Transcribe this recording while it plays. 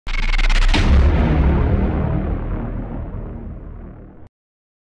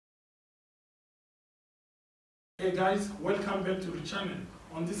Hey guys, welcome back to the channel.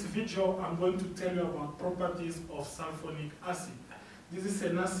 On this video, I'm going to tell you about properties of sulfonic acid. This is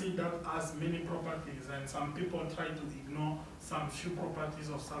an acid that has many properties, and some people try to ignore some few properties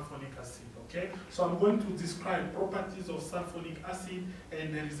of sulfonic acid, okay? So I'm going to describe properties of sulfonic acid,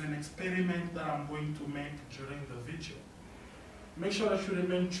 and there is an experiment that I'm going to make during the video. Make sure that you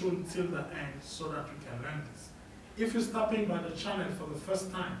remain tuned till the end so that you can learn this. If you're stopping by the channel for the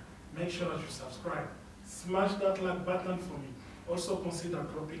first time, make sure that you subscribe. Smash that like button for me. Also consider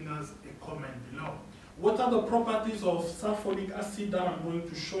dropping us a comment below. What are the properties of sulfonic acid that I'm going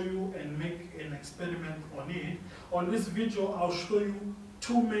to show you and make an experiment on it? On this video, I'll show you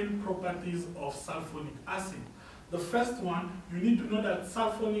two main properties of sulfonic acid. The first one, you need to know that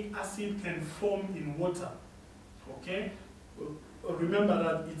sulfonic acid can form in water. Okay? Remember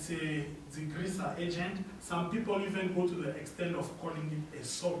that it's a degreaser agent. Some people even go to the extent of calling it a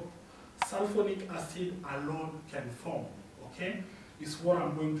salt. Sulfonic acid alone can form, okay? Is what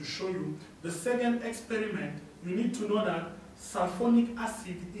I'm going to show you. The second experiment, you need to know that sulfonic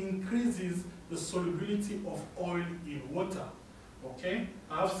acid increases the solubility of oil in water, okay?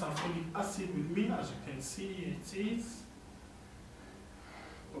 I have sulfonic acid with me, as you can see, it is.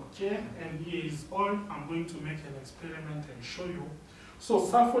 Okay, and here is oil. I'm going to make an experiment and show you. So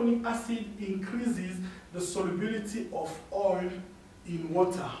sulfonic acid increases the solubility of oil in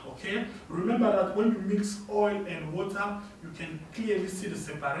water, okay? Remember that when you mix oil and water, you can clearly see the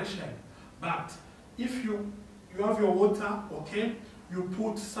separation. But if you have your water, okay, you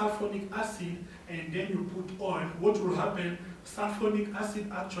put sulfonic acid and then you put oil, what will happen? Sulfonic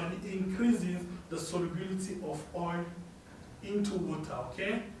acid actually increases the solubility of oil into water,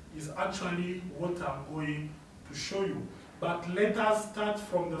 okay? Is actually what I'm going to show you. But let us start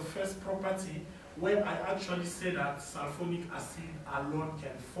from the first property, where I actually say that sulfonic acid alone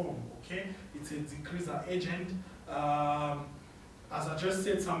can form, okay? It's a decreaser agent. As I just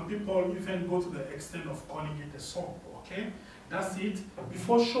said, some people even go to the extent of calling it a salt, okay? That's it.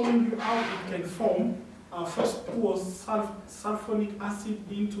 Before showing you how it can form, I'll first pour sulfonic acid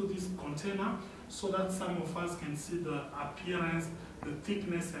into this container so that some of us can see the appearance, the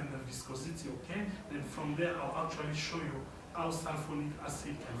thickness, and the viscosity, okay? Then from there, I'll actually show you how sulfonic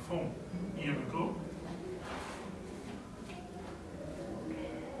acid can form. Here we go.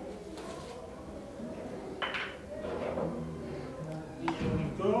 Here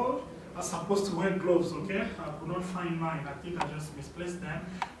we go. I'm supposed to wear gloves, okay? I could not find mine. I think I just misplaced them.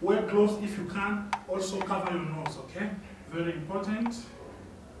 Wear gloves if you can. Also cover your nose, okay? Very important.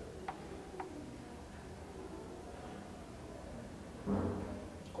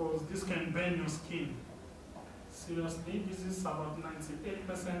 Because this can burn your skin. Seriously, this is about 98%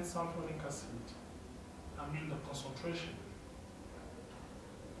 sulfonic acid. I mean the concentration.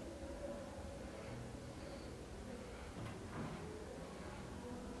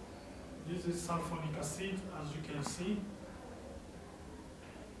 This is sulfonic acid, as you can see.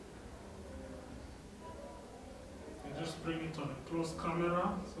 You just bring it on a close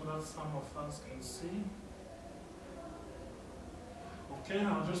camera so that some of us can see. Okay,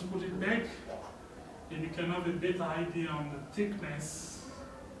 I'll just put it back. Then you can have a better idea on the thickness.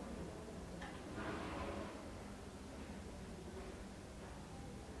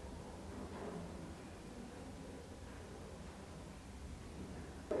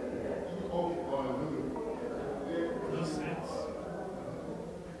 That's it.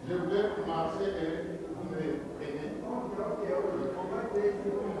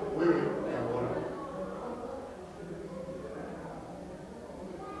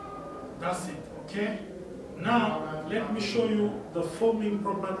 That's it, okay? Now, let me show you the forming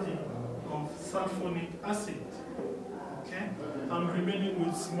property of sulfonic acid. Okay? I'm remaining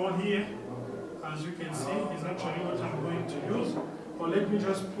with small here. As you can see, is actually what I'm going to use. But let me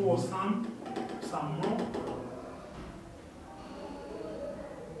just pour some more.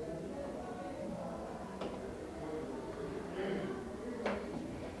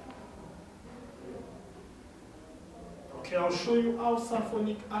 Okay, I'll show you how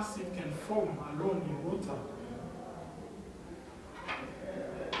sulfonic acid can form alone in water.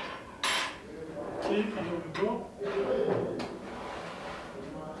 Okay, here we go.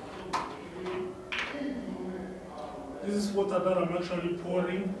 This is water that I'm actually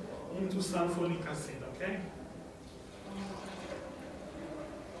pouring into sulfonic acid, okay?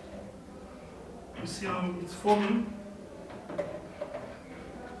 You see how it's forming?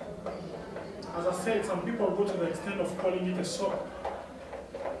 As I said, some people go to the extent of calling it a salt.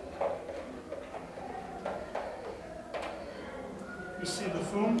 You see the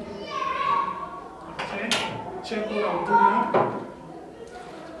foam? Okay, check what I'll do now.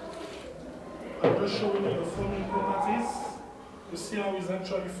 just showing you the forming properties. You see how it's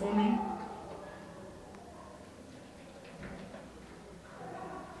actually forming.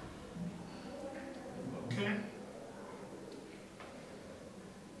 Okay.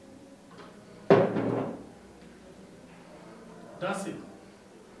 That's it.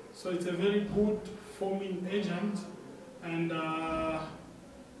 So it's a very good forming agent, and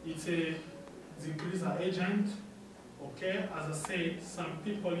it's a degreaser agent. Okay, as I said, some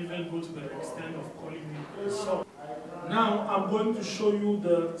people even go to the extent of calling it a salt. Now I'm going to show you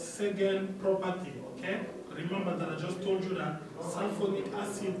the second property. Okay, remember that I just told you that sulfonic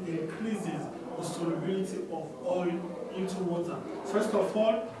acid increases the solubility of oil into water. First of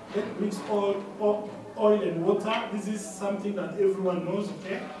all, let's mix oil and water. This is something that everyone knows.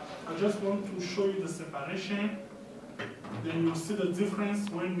 Okay, I just want to show you the separation. Then you'll see the difference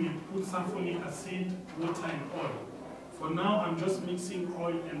when we put sulfonic acid, water, and oil. For now, I'm just mixing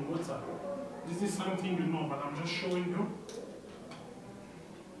oil and water. This is something you know, but I'm just showing you.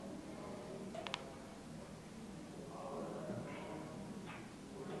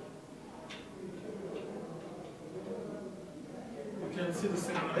 You can see the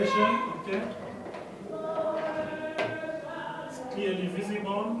separation, okay? It's clearly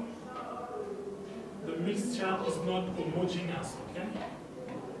visible. The mixture is not homogeneous, okay?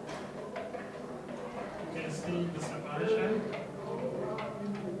 You can see the separation.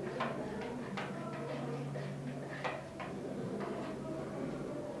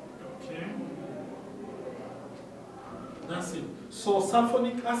 Okay. That's it. So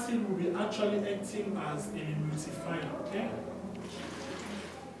sulfonic acid will be actually acting as an emulsifier, okay?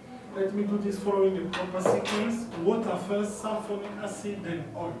 Let me do this following the proper sequence. Water first, sulfonic acid, then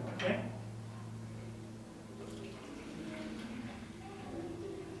oil, okay?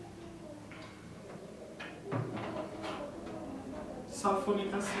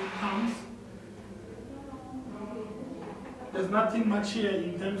 Sulfonic acid comes. There's nothing much here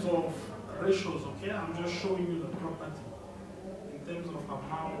in terms of ratios, okay? I'm just showing you the property in terms of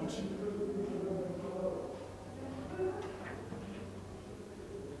amount.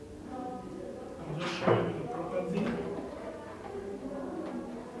 I'm just showing you the property.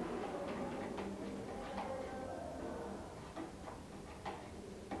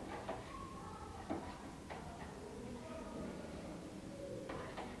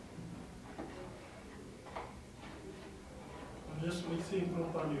 Just mixing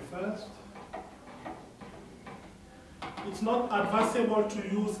properly first. It's not advisable to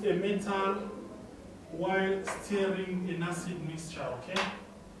use a metal while stirring an acid mixture, okay?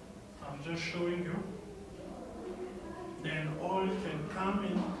 I'm just showing you. Then oil can come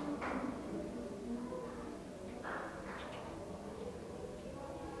in.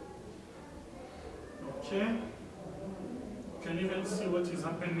 Okay? You can even see what is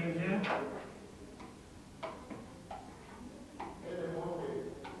happening here.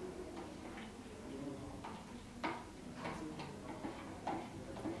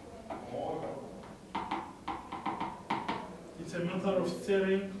 It's a matter of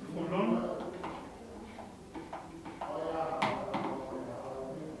stirring for long.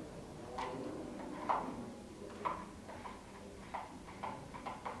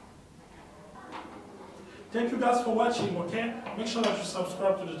 Thank you guys for watching, okay? Make sure that you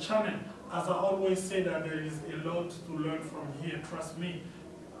subscribe to the channel. As I always say that there is a lot to learn from here, trust me.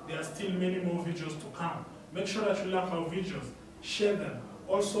 There are still many more videos to come. Make sure that you like our videos, share them.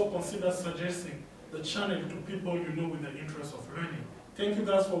 Also consider suggesting the channel to people you know with the interest of learning. Thank you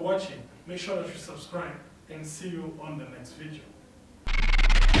guys for watching. Make sure that you subscribe and see you on the next video.